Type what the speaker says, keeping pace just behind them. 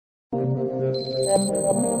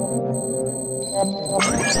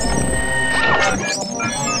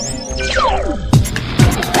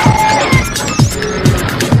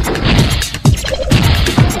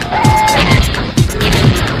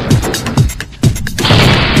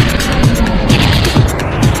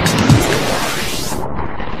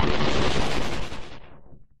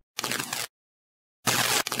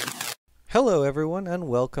Hello everyone and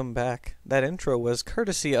welcome back. That intro was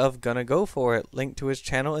courtesy of Gonna Go For It, link to his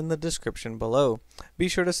channel in the description below. Be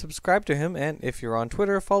sure to subscribe to him, and if you're on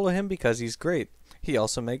Twitter, follow him because he's great. He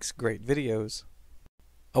also makes great videos.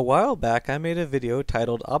 A while back I made a video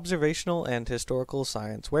titled Observational and Historical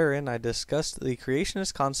Science, wherein I discussed the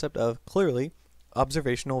creationist concept of, clearly,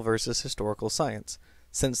 observational versus historical science.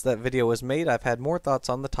 Since that video was made, I've had more thoughts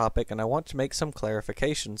on the topic and I want to make some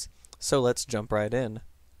clarifications. So let's jump right in.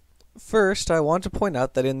 First, I want to point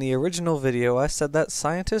out that in the original video I said that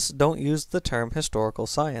scientists don't use the term historical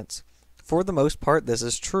science. For the most part this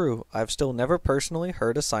is true. I've still never personally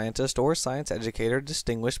heard a scientist or science educator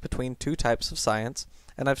distinguish between two types of science,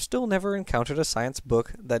 and I've still never encountered a science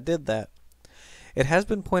book that did that. It has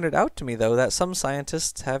been pointed out to me though that some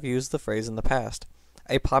scientists have used the phrase in the past.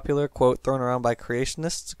 A popular quote thrown around by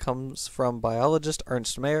creationists comes from biologist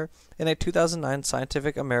Ernst Mayr in a 2009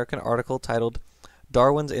 Scientific American article titled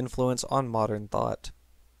Darwin's Influence on Modern Thought.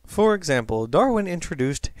 For example, Darwin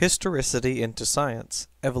introduced historicity into science.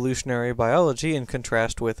 Evolutionary biology, in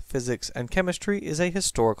contrast with physics and chemistry, is a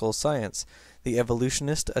historical science. The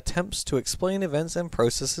evolutionist attempts to explain events and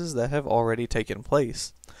processes that have already taken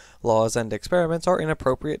place. Laws and experiments are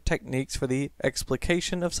inappropriate techniques for the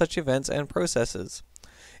explication of such events and processes.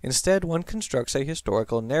 Instead, one constructs a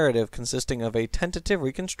historical narrative consisting of a tentative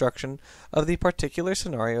reconstruction of the particular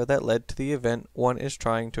scenario that led to the event one is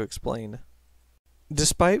trying to explain.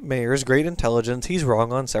 Despite Mayer's great intelligence, he's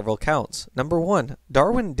wrong on several counts. Number 1.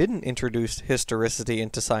 Darwin didn't introduce historicity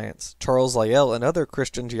into science. Charles Lyell and other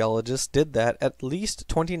Christian geologists did that at least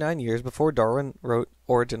 29 years before Darwin wrote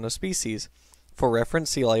Origin of Species. For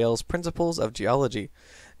reference, see Lyell's Principles of Geology.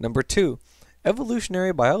 Number 2.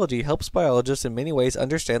 Evolutionary biology helps biologists in many ways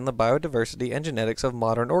understand the biodiversity and genetics of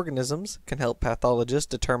modern organisms, can help pathologists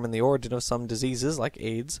determine the origin of some diseases like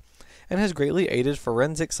AIDS, and has greatly aided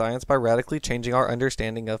forensic science by radically changing our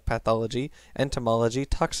understanding of pathology, entomology,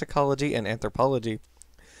 toxicology, and anthropology.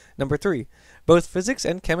 Number 3. Both physics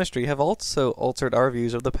and chemistry have also altered our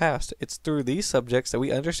views of the past. It's through these subjects that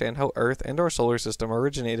we understand how Earth and our solar system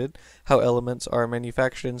originated, how elements are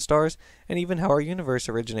manufactured in stars, and even how our universe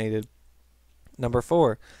originated. Number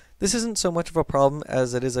 4. This isn't so much of a problem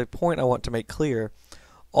as it is a point I want to make clear.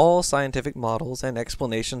 All scientific models and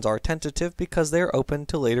explanations are tentative because they are open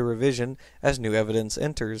to later revision as new evidence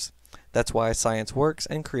enters. That's why science works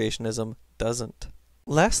and creationism doesn't.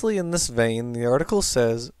 Lastly, in this vein, the article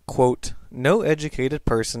says, quote, "No educated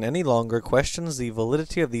person any longer questions the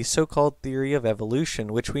validity of the so-called theory of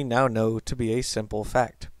evolution, which we now know to be a simple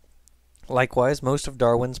fact. Likewise, most of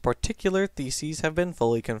Darwin's particular theses have been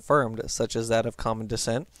fully confirmed, such as that of common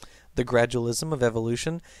descent, the gradualism of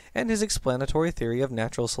evolution, and his explanatory theory of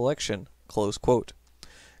natural selection." Close quote.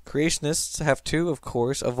 Creationists have to, of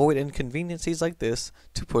course, avoid inconveniencies like this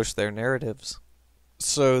to push their narratives.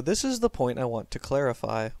 So this is the point I want to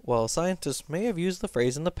clarify. While scientists may have used the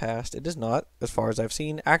phrase in the past, it is not, as far as I've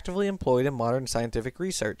seen, actively employed in modern scientific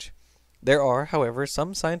research. There are, however,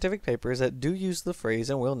 some scientific papers that do use the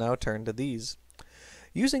phrase, and we'll now turn to these.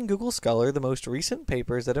 Using Google Scholar, the most recent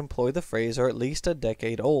papers that employ the phrase are at least a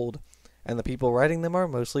decade old, and the people writing them are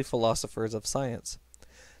mostly philosophers of science.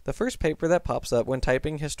 The first paper that pops up when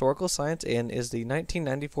typing historical science in is the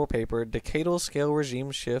 1994 paper Decadal Scale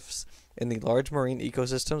Regime Shifts in the Large Marine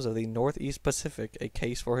Ecosystems of the Northeast Pacific, a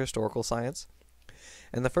Case for Historical Science.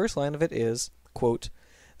 And the first line of it is, quote,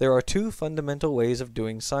 "There are two fundamental ways of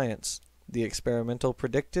doing science, the experimental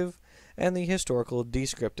predictive and the historical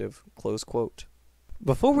descriptive." Close quote.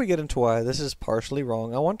 Before we get into why this is partially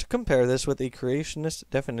wrong, I want to compare this with the creationist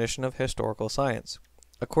definition of historical science.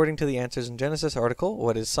 According to the Answers in Genesis article,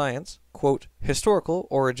 What is Science? Quote, "Historical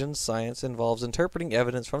origins science involves interpreting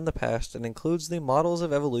evidence from the past and includes the models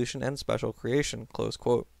of evolution and special creation." Close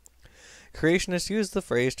quote. Creationists use the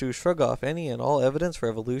phrase to shrug off any and all evidence for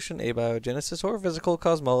evolution, abiogenesis, or physical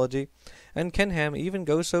cosmology, and Ken Ham even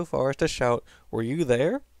goes so far as to shout, "Were you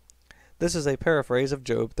there?" This is a paraphrase of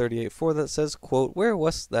Job 38:4 that says, quote, "Where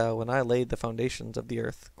wast thou when I laid the foundations of the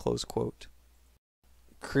earth?" Close quote.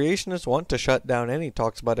 Creationists want to shut down any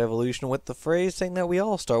talks about evolution with the phrase, saying that we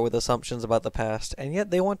all start with assumptions about the past, and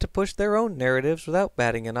yet they want to push their own narratives without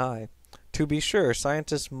batting an eye. To be sure,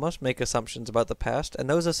 scientists must make assumptions about the past, and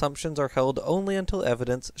those assumptions are held only until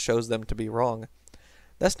evidence shows them to be wrong.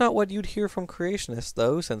 That's not what you'd hear from creationists,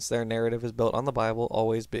 though, since their narrative is built on the Bible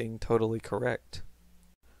always being totally correct.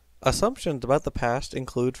 Assumptions about the past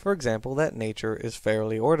include, for example, that nature is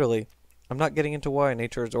fairly orderly. I'm not getting into why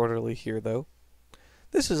nature is orderly here, though.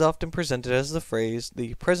 This is often presented as the phrase,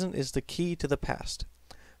 "the present is the key to the past."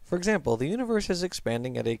 For example, the universe is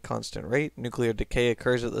expanding at a constant rate, nuclear decay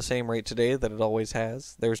occurs at the same rate today that it always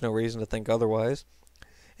has, there is no reason to think otherwise,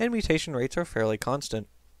 and mutation rates are fairly constant.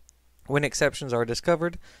 When exceptions are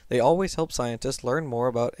discovered, they always help scientists learn more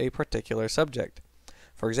about a particular subject.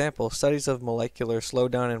 For example, studies of molecular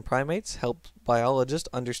slowdown in primates help biologists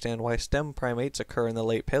understand why stem primates occur in the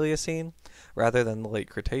late Paleocene rather than the late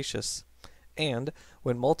Cretaceous. And,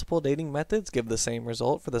 when multiple dating methods give the same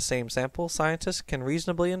result for the same sample, scientists can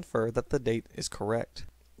reasonably infer that the date is correct.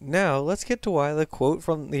 Now, let's get to why the quote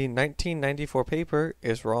from the 1994 paper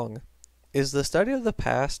is wrong. Is the study of the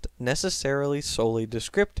past necessarily solely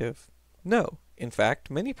descriptive? No. In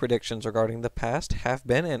fact, many predictions regarding the past have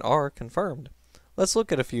been and are confirmed. Let's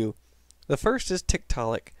look at a few. The first is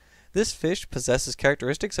Tiktaalik. This fish possesses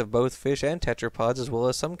characteristics of both fish and tetrapods as well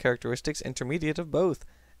as some characteristics intermediate of both,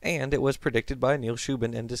 and it was predicted by Neil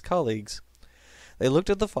Shubin and his colleagues. They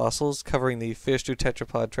looked at the fossils covering the fish to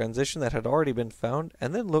tetrapod transition that had already been found,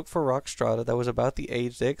 and then looked for rock strata that was about the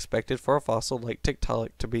age they expected for a fossil like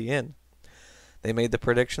Tiktaalik to be in. They made the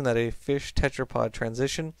prediction that a fish tetrapod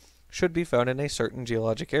transition should be found in a certain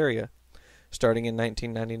geologic area. Starting in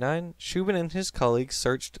 1999, Shubin and his colleagues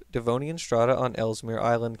searched Devonian strata on Ellesmere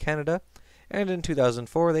Island, Canada, and in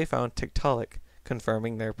 2004 they found Tiktaalik,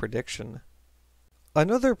 confirming their prediction.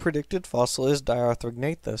 Another predicted fossil is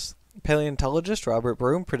Diarthrognathes. Paleontologist Robert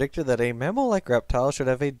Broom predicted that a mammal-like reptile should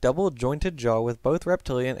have a double-jointed jaw with both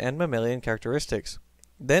reptilian and mammalian characteristics.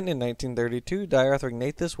 Then in 1932,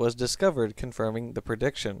 Diarthrognathes was discovered, confirming the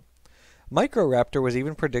prediction. Microraptor was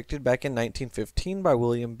even predicted back in 1915 by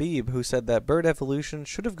William Beebe, who said that bird evolution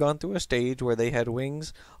should have gone through a stage where they had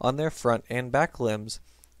wings on their front and back limbs,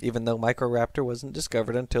 even though Microraptor wasn't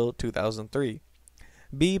discovered until 2003.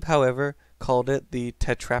 Beebe, however, called it the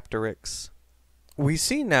Tetrapteryx. We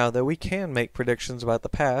see now that we can make predictions about the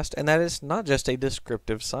past, and that it's not just a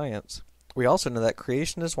descriptive science. We also know that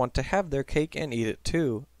creationists want to have their cake and eat it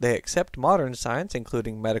too. They accept modern science,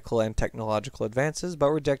 including medical and technological advances,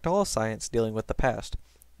 but reject all science dealing with the past.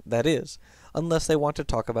 That is, unless they want to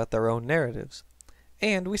talk about their own narratives.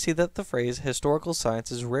 And we see that the phrase historical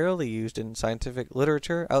science is rarely used in scientific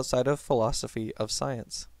literature outside of philosophy of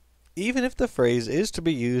science. Even if the phrase is to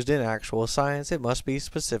be used in actual science, it must be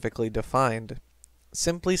specifically defined.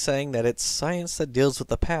 Simply saying that it's science that deals with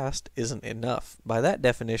the past isn't enough. By that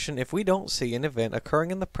definition, if we don't see an event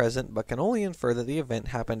occurring in the present but can only infer that the event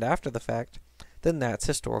happened after the fact, then that's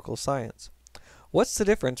historical science. What's the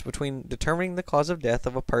difference between determining the cause of death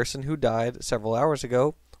of a person who died several hours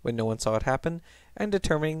ago when no one saw it happen, and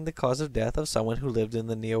determining the cause of death of someone who lived in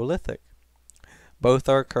the Neolithic? Both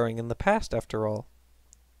are occurring in the past, after all.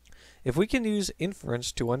 If we can use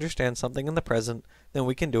inference to understand something in the present, then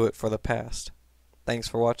we can do it for the past. Thanks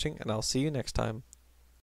for watching, and I'll see you next time.